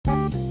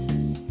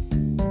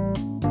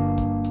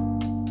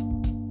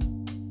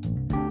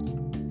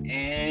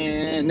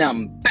And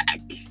I'm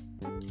back.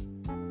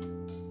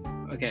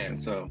 Okay,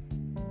 so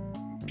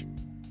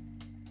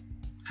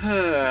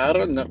I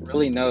don't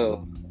really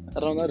know. I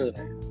don't know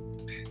today.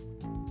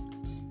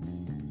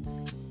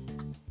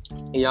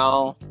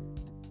 Y'all,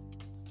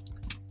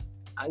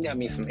 I got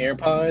me some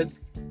AirPods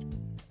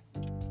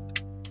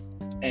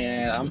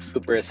and I'm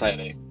super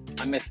excited.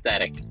 I'm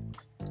ecstatic.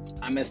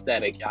 I'm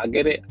ecstatic. Y'all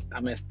get it?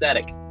 I'm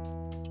ecstatic.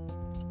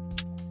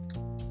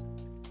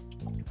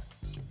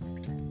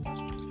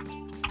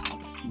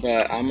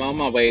 But I'm on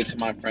my way to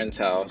my friend's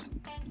house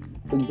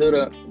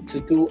to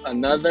do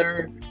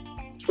another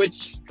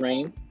Twitch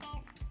stream.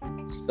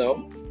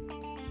 So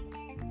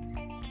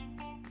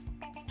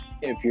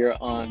if you're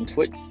on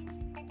Twitch,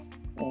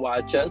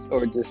 watch us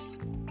or just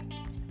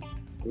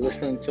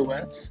listen to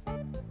us.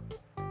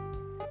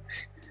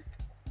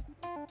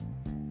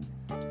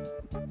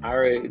 I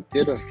already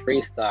did a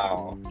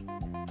freestyle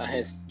on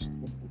his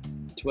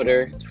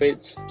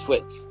Twitch,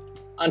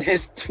 on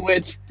his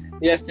Twitch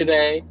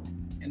yesterday,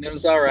 and it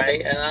was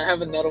alright. And I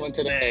have another one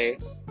today,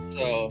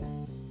 so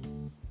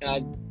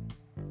I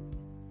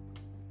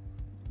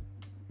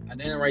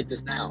didn't write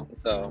this down,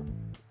 so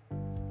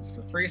it's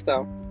a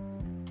freestyle.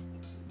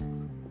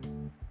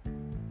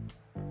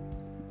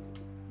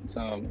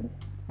 So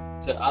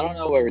I don't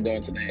know what we're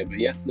doing today, but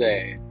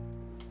yesterday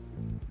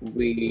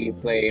we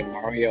played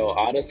Mario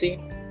Odyssey.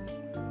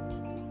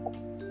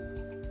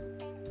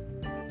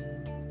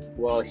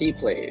 Well, he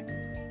played.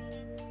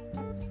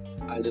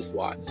 I just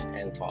watched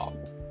and talked.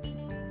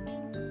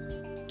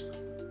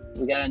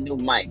 We got a new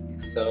mic,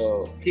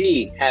 so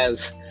he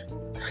has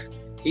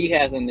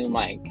a new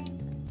mic.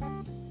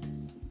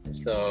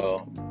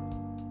 So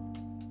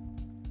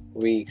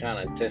we kind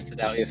of tested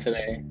out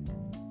yesterday,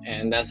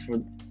 and that's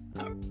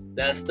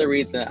the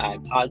reason I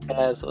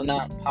podcast, well,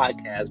 not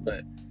podcast,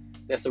 but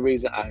that's the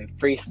reason I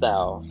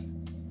freestyle.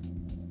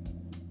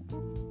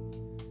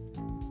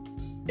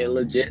 It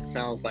legit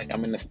sounds like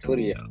I'm in the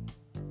studio.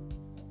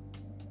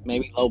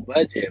 Maybe low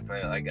budget,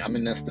 but like I'm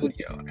in the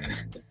studio.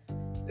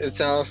 It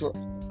sounds,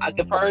 I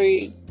could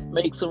probably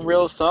make some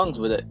real songs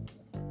with it.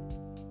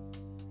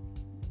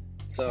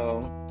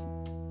 So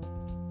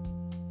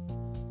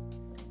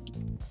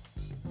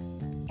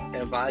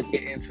if I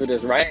get into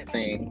this writing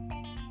thing,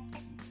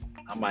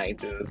 I might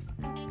just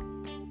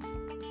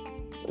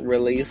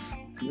release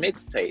a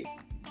mixtape.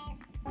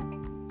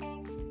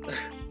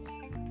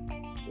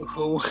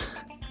 Who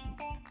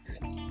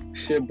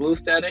should Blue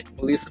Static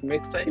release a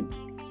mixtape?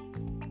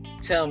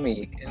 Tell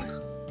me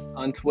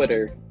on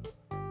Twitter.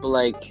 But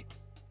like,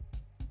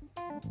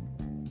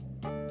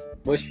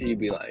 what should you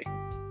be like?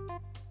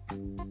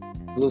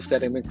 Blue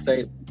Static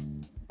mixtape?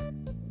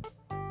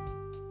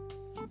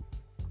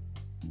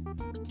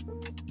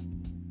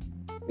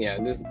 Yeah,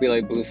 this would be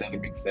like Blue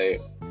Static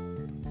mixtape.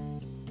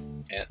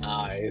 And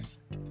eyes.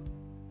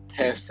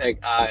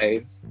 Hashtag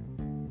eyes.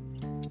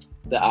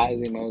 The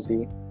eyes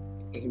emoji.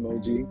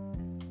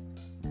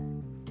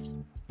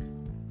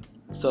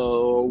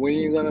 So when are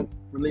you gonna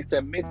release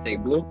that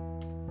mixtape, Blue?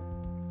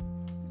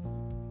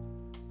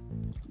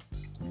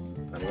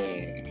 I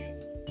mean,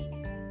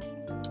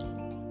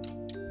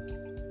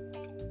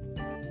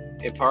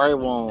 it probably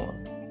won't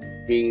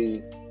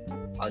be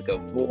like a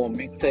full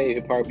mixtape.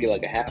 It'll probably be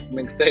like a half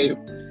mixtape,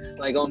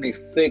 like only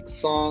 6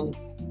 songs.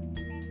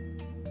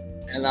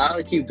 And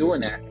I'll keep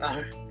doing that.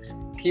 I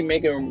keep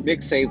making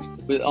mixtapes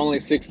with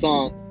only 6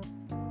 songs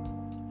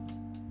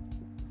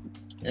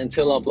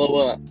until I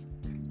blow up.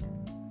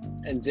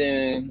 And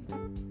then,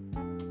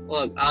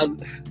 look,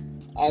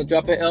 I'll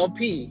drop an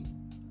LP.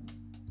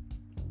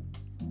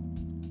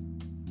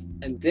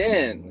 And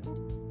then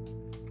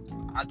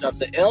I drop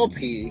the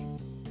LP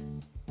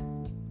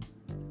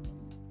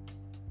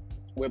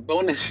with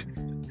bonus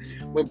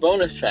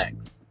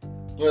tracks.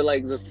 Where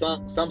like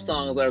some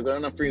songs are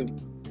gonna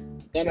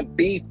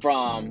be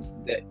from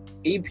the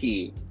EP.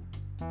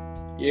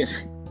 Yeah.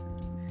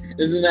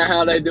 Isn't that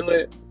how they do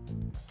it?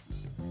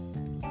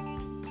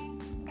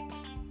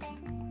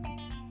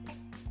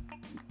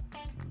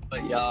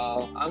 But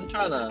y'all, I'm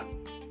trying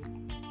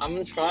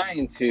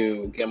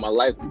to get my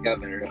life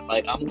together.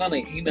 Like, I'm gonna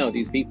email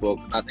these people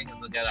because I think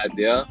it's a good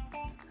idea,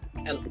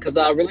 and because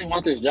I really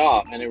want this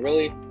job, and I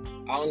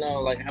don't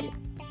know like how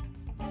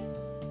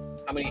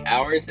many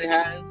hours it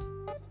has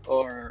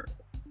or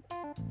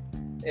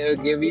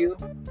it'll give you,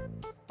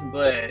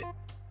 but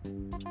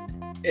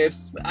if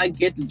I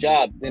get the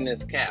job, then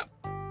it's capped.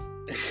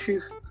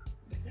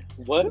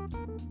 What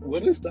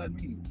does that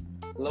mean?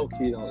 Low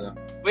key don't know.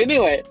 But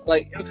anyway,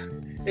 like,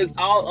 it's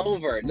all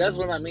over. That's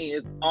what I mean.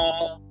 It's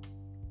all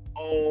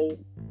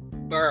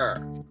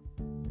over.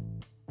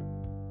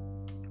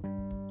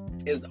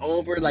 It's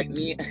over like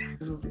me.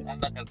 I'm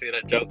not gonna say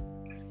that joke.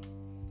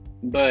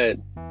 But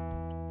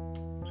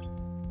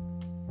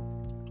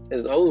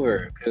it's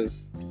over because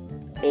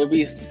it'll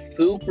be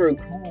super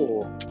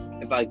cool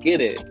if I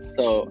get it.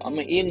 So I'm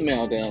gonna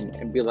email them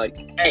and be like,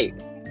 hey,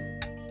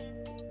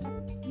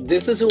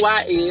 this is who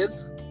I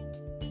is,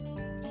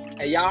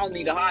 and y'all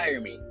need to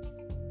hire me.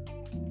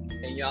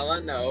 And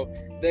y'all know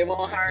They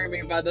won't hire me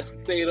if I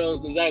don't say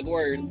those exact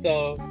words.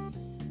 So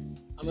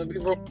I'm gonna be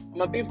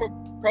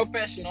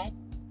professional.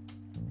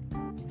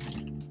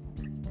 I'm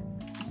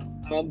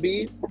gonna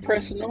be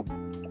professional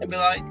and be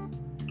like,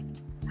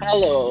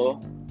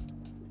 "Hello,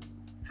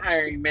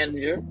 hiring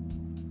manager.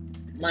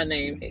 My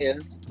name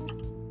is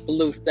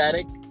Blue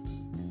Static,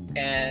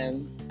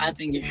 and I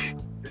think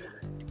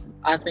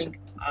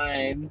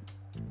I'm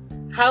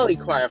highly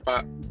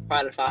qualified.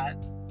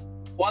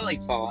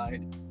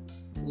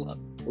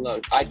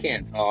 Look, I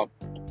can't talk.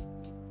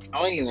 I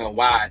don't even know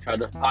why I tried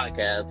this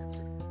podcast.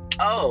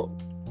 Oh,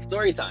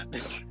 story time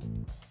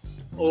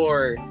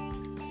or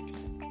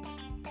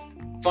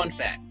fun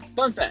fact.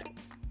 Fun fact.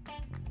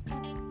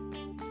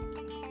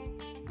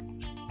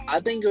 I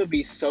think it would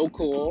be so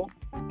cool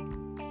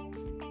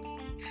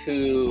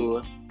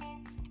to.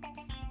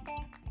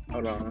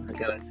 Hold on, I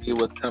gotta see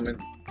what's coming.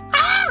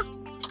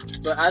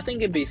 But I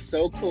think it'd be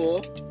so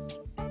cool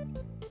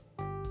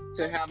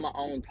to have my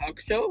own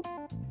talk show.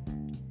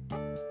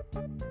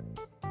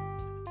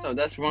 So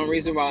that's one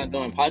reason why I'm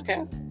doing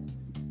podcasts.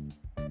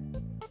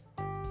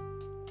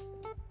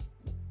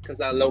 Because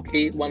I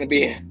low-key want to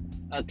be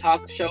a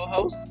talk show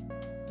host.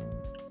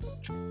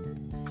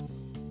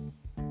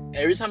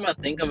 Every time I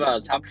think about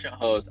a talk show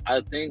host, I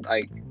think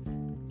like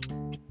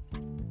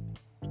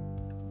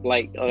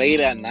late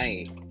at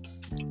night.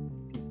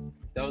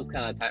 Those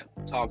kind of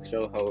talk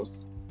show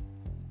hosts.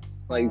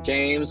 Like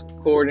James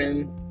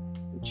Corden,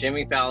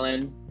 Jimmy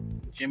Fallon,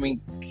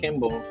 Jimmy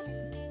Kimmel.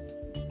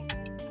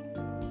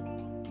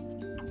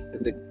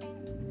 Is it?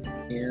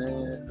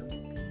 Yeah,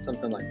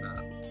 something like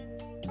that.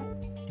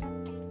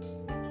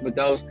 But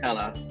those kind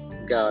of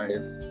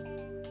guys.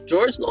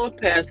 George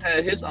Lopez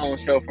had his own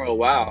show for a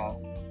while.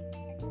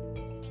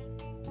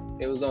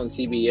 It was on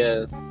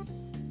TBS.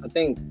 I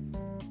think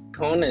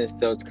Conan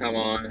still come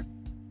on.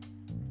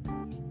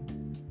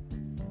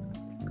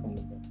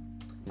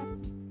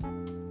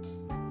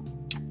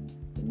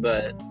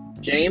 But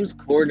James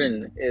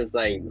Corden is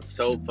like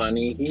so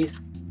funny.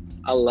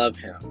 I love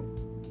him.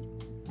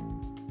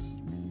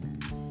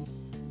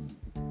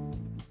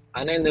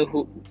 I didn't know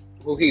who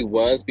he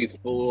was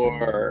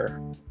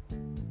before.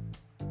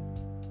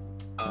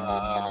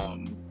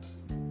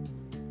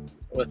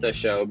 What's that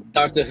show?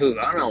 Doctor Who.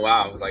 I don't know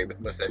why I was like,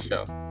 what's that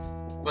show?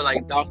 But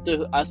like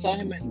I saw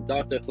him in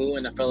Doctor Who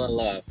and I fell in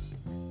love.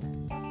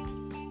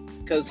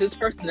 Cause his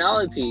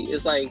personality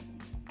is like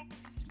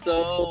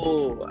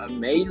so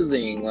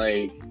amazing.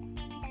 Like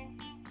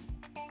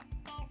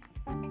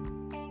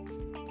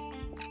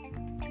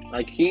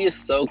he is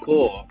so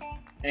cool,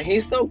 and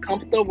he's so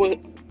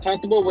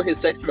comfortable with his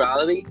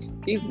sexuality.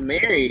 He's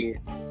married,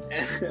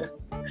 and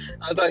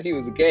I thought he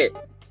was gay.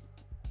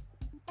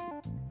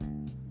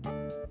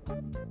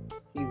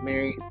 He's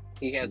married.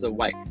 He has a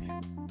wife,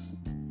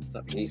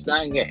 so he's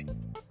not gay.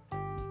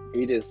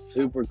 He just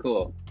super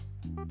cool.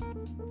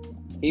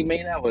 He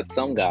made out with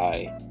some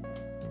guy.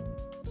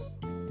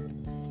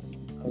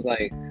 I was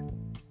like,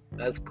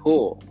 that's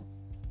cool.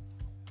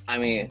 I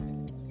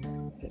mean,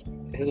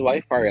 his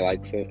wife probably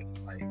likes it.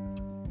 Like,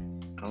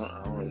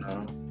 I don't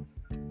know.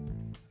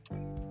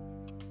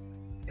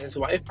 His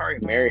wife probably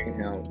married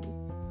him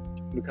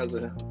because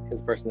of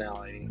his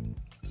personality.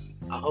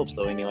 I hope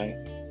so, anyway.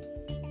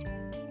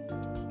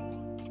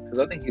 Because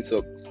I think he's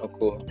so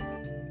cool.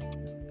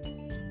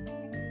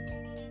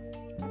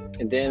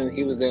 And then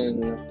he was in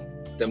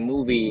the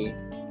movie.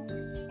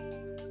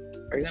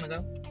 Are you gonna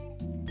go?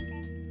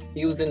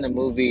 He was in the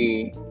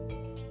movie.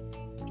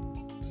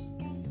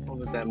 What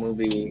was that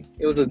movie?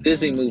 It was a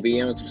Disney movie.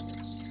 It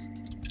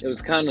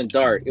was kind of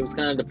dark. It was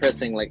kind of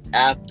depressing. Like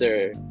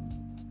after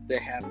the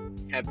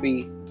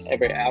happy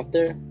ever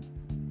after,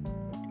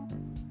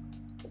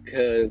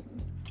 because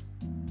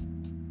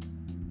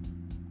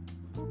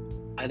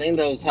I think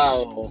that was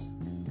how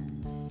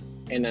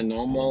in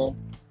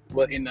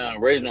the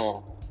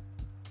original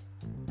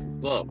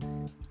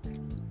books,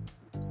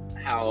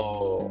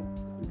 how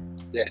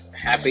that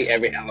happy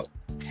ever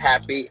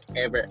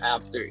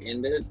after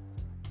ended.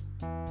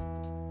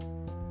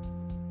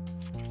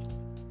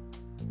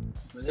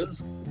 But it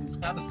was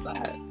kind of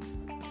sad.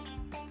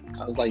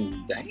 I was like,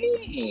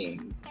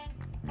 dang,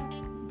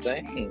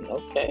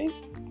 okay.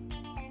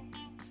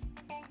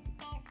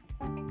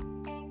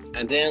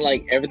 And then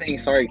like everything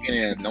started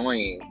getting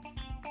annoying,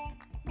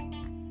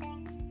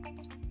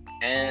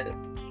 and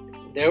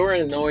they were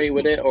annoyed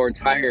with it or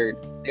tired.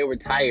 They were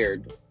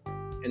tired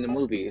in the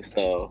movie,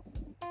 so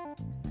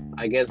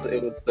I guess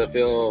it was to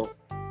feel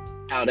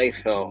how they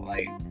felt,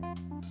 like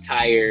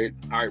tired,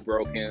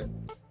 heartbroken.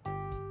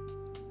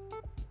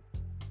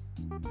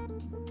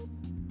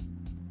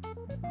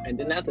 And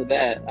then after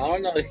that, I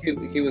don't know if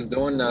he was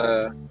doing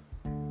I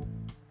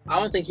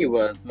don't think he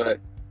was, but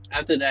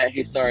after that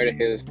he started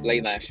his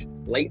late night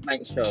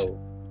show.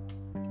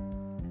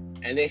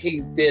 And then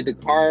he did the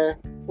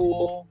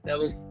carpool.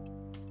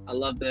 I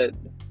love that.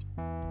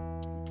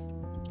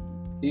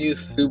 He is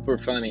super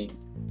funny.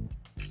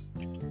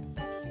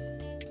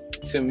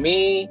 To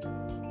me,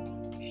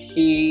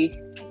 he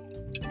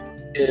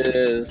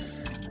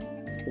is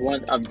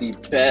one of the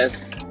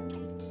best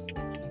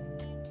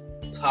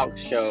talk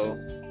show,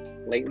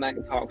 late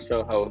night talk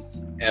show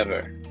host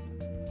ever.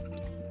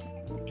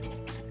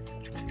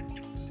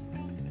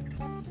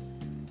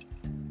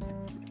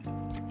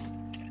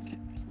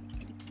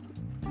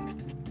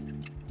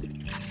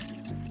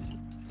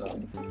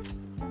 So,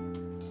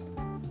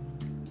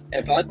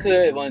 if I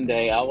could one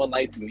day, I would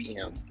like to meet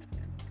him.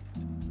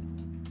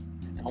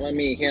 I want to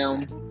meet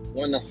him.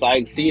 One of the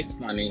like, she's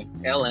funny.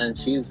 Ellen,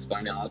 she's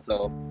funny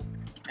also,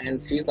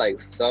 and she's like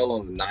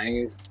so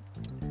nice.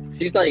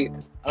 She's like,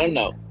 I don't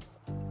know.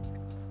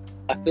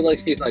 I feel like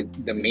she's like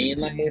the mean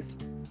nice.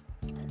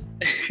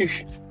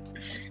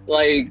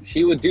 Like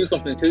she would do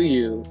something to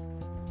you,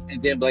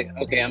 and then be like,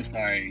 okay, I'm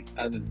sorry.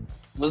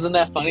 Wasn't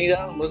that funny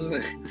though? Wasn't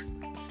it?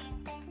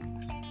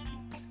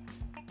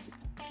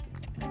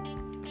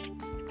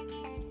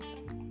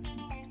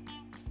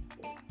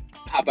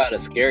 Pop out to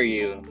scare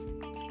you.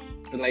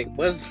 Like,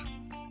 that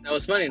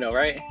was funny though,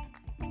 right?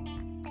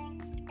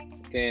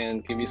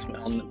 Then give you some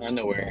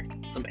underwear,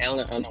 some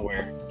Ellen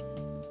underwear.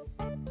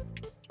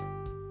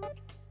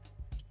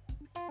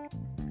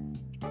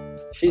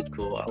 She's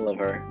cool. I love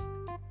her.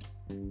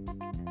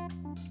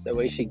 The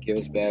way she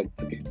gives back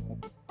to people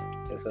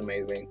is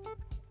amazing.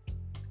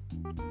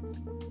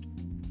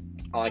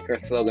 I like her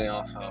slogan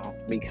also.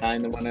 Be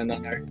kind to one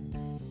another.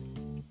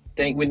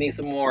 Think we need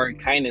some more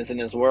kindness in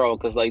this world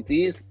because like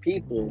these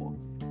people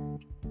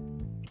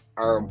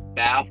are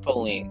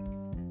baffling.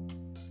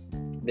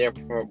 They're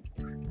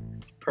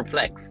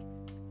perplexed.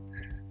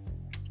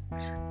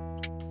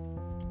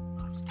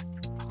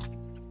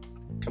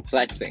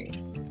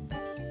 Perplexing.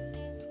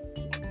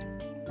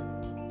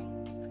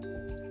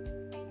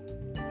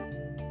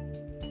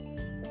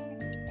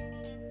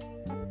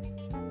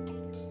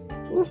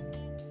 Oof.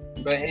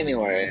 But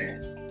anyway,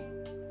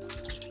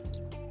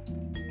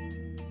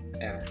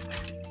 yeah.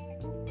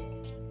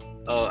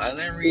 Oh, I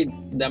didn't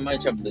read that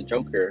much of the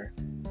Joker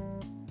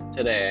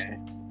today,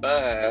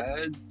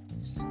 but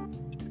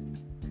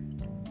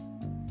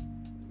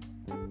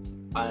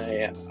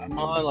I'm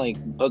on like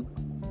book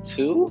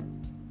 2,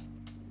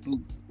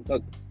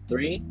 book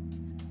 3.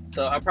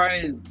 So I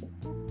probably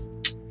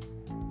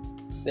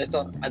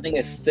I think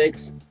it's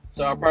 6.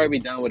 So I'll probably be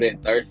done with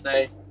it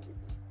Thursday.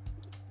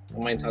 I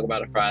might talk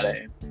about it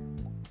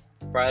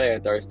Friday or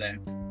Thursday.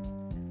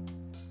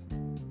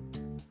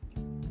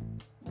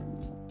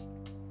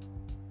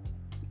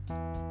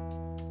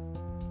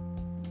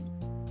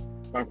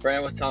 My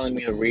friend was telling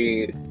me to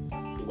read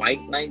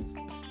White Knight,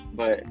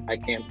 but I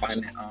can't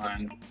find it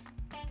on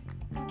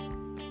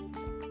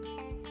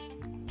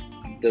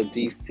the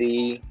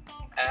DC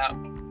app.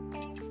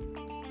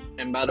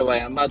 And by the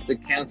way, I'm about to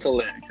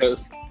cancel it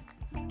because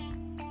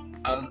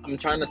I'm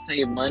trying to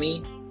save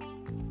money,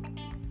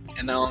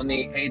 and I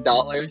only need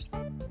 $8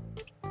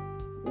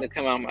 to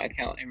come out of my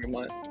account every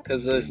month.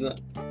 Because it's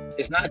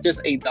not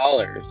just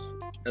 $8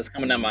 that's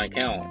coming out of my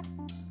account.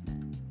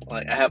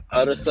 Like I have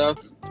other stuff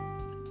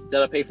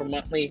that I pay for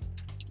monthly.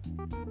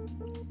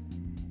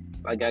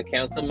 Like I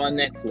canceled my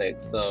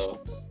Netflix,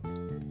 so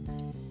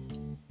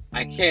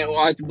I can't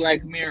watch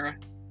Black Mirror.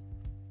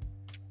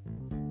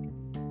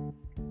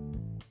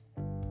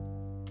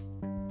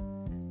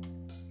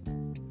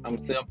 I'm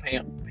still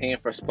paying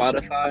for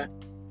Spotify,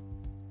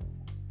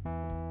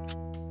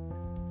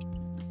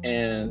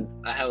 and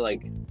I have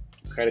like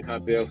credit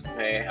card bills to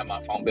pay. I have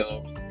my phone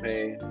bills to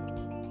pay.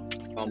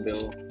 Phone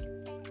bill.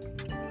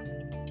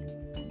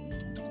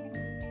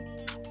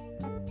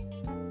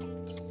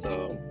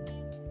 So,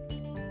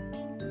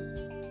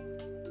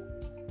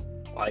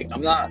 like,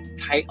 I'm not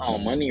tight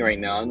on money right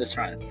now. I'm just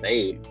trying to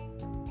save.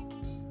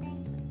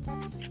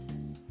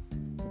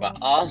 But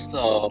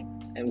also,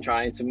 I'm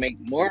trying to make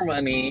more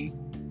money.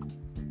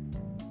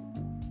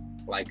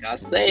 Like I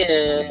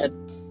said,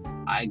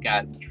 I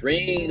got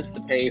dreams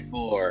to pay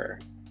for.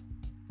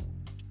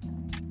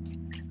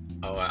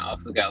 Oh, I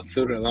also got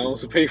student loans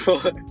to pay for,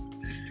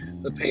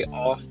 to pay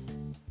off.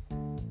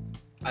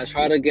 I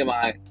try to get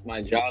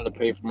my job to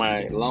pay for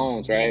my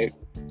loans, right?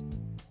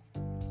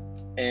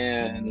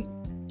 And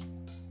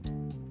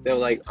they were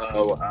like,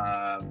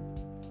 "Oh,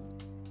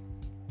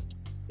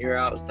 you're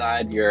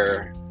outside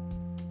your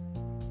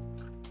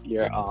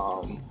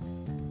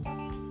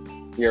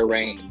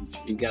range.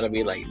 You gotta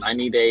be like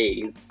 90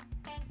 days.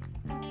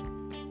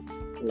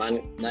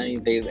 90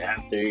 days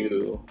after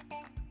you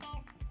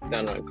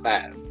done with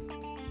class."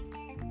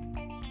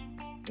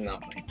 And I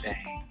was like,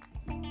 dang.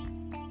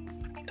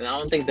 And I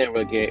don't think they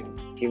were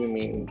giving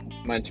me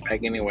much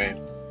back anyway,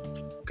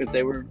 because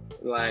they were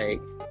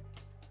like,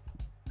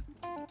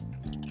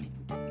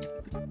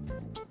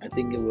 I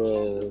think it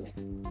was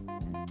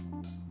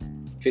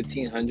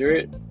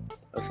 $1,500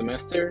 a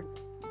semester,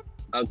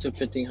 up to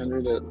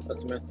 $1,500 a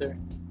semester.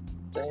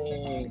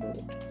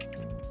 Dang.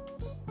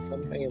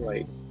 Somebody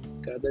like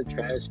got the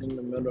trash in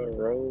the middle of the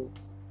road,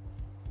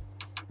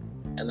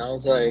 and I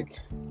was like,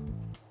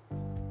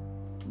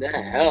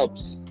 that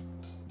helps.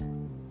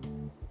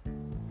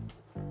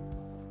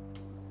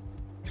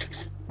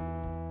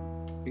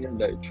 You got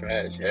that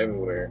trash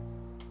everywhere,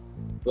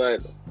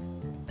 but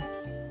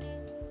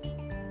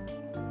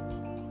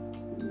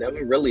That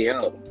would really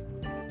help.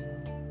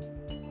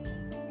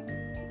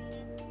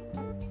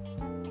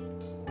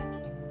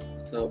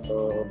 So,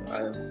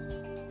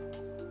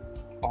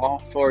 all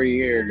 4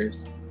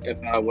 years, if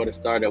I would have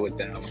started with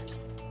them,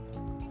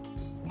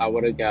 I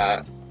would have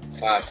got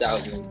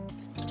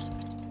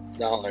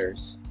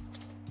 $5,000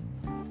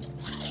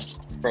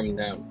 from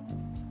them,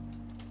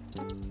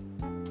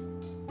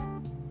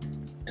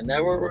 and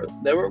that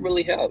would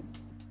really help.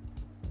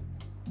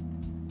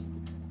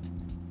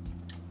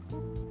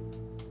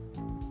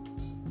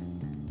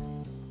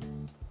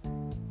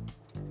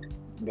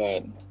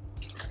 But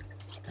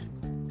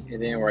it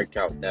didn't work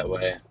out that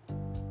way.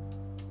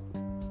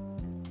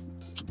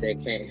 They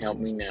can't help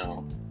me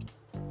now.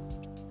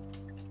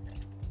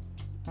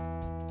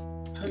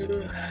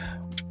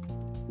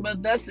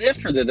 But that's it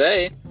for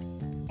today.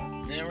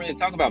 Didn't really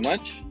talk about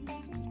much.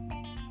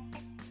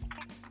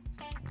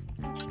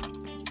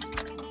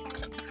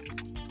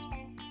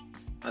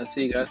 I'll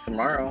see you guys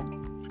tomorrow.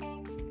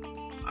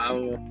 I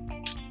will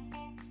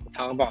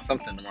talk about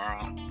something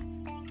tomorrow.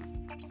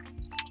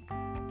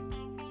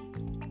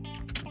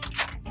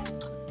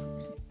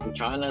 I'm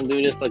trying to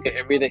do this like an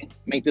everyday,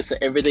 make this an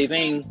everyday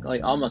thing,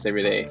 like almost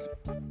every day.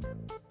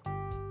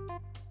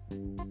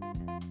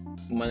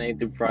 Monday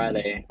through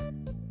Friday,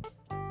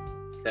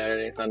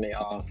 Saturday, Sunday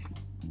off.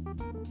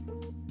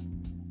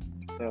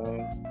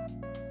 So,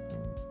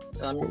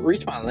 I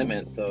reach my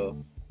limit, so,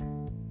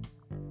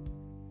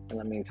 and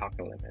I mean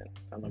talking limit.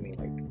 I don't mean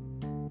like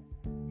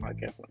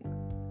podcast limit.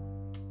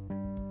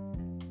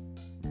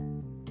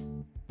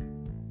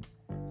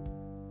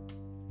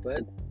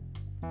 But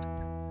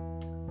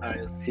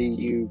I'll see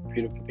you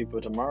beautiful people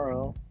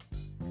tomorrow.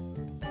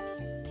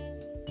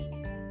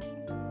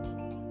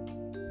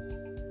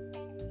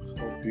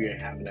 Hope you're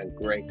having a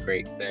great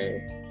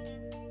day.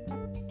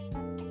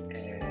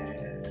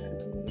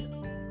 And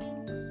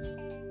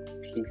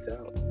peace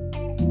out.